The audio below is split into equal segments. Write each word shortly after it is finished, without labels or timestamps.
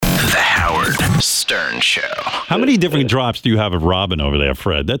Show. How many different drops do you have of Robin over there,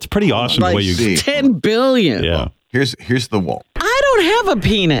 Fred? That's pretty awesome the way you... 10 billion. Yeah. Here's the wall. I don't have a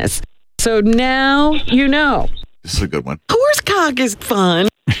penis. So now you know. This is a good one. Horse cock is fun.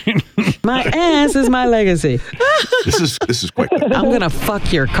 My ass is my legacy. This is quite good. I'm going to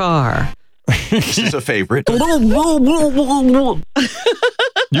fuck your car. This is a favorite. You've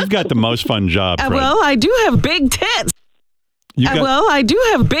got the most fun job, Fred. Well, I do have big tits. I do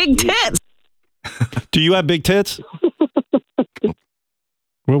have big tits. Do you have big tits?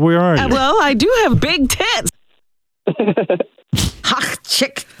 Well, where are you? I do have big tits. Ha,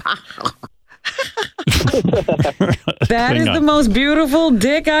 chick. That is the most beautiful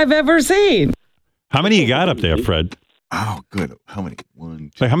dick I've ever seen. How many you got up there, Fred? Oh, good. How many?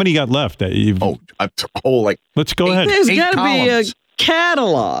 1, 2. Like, how many you got left? Let's go ahead. There's got to be a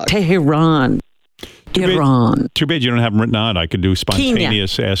catalog. Tehran. Iran. Too bad you don't have them written out. I could do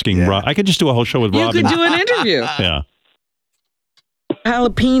spontaneous asking. Yeah. I could just do a whole show with Robin. You could do an interview. Yeah.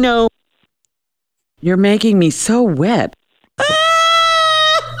 Jalapeno. You're making me so wet.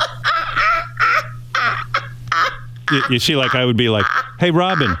 You see, like I would be like, hey,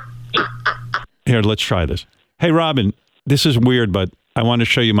 Robin. Here, let's try this. Hey, Robin, this is weird, but I want to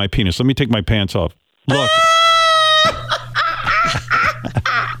show you my penis. Let me take my pants off. Look.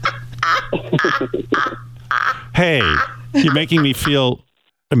 Hey, you're making me feel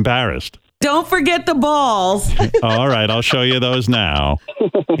embarrassed. Don't forget the balls. All right, I'll show you those now.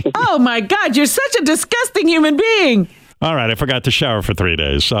 Oh, my God, you're such a disgusting human being. All right, I forgot to shower for 3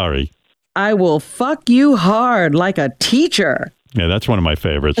 days. Sorry. I will fuck you hard like a teacher. Yeah, that's one of my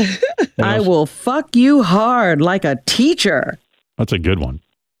favorites. I will fuck you hard like a teacher. That's a good one.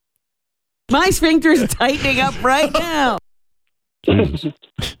 My sphincter is tightening up right now. Jesus.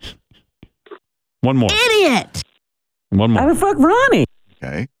 One more. Idiot. One more. I would fuck Ronnie.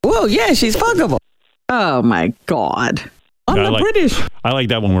 Okay. Whoa, yeah, she's fuckable. Oh, my God. I'm British. I like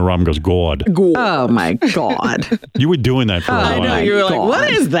that one where Robin goes, God. Oh, my God. You were doing that for a while. I know. You were like,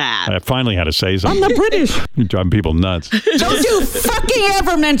 what is that? I finally had to say something. I'm the British. You're driving people nuts. Don't you fucking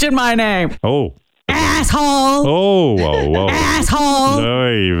ever mention my name. Oh. Asshole. Oh, whoa, whoa. Asshole.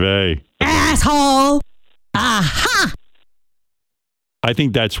 Oy vey. Asshole. Aha. I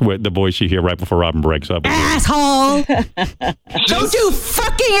think that's what the voice you hear right before Robin breaks up. Asshole. Don't you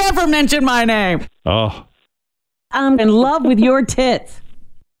fucking ever mention my name. Oh. I'm in love with your tits.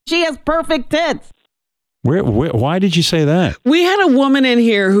 She has perfect tits. Why did you say that? We had a woman in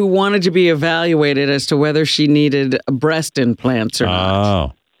here who wanted to be evaluated as to whether she needed breast implants or not.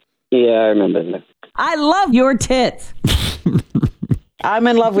 Oh. Yeah, I remember that. I love your tits. I'm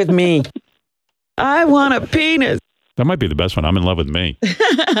in love with me. I want a penis. That might be the best one. I'm in love with me.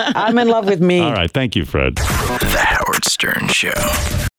 I'm in love with me. All right. Thank you, Fred. The Howard Stern Show.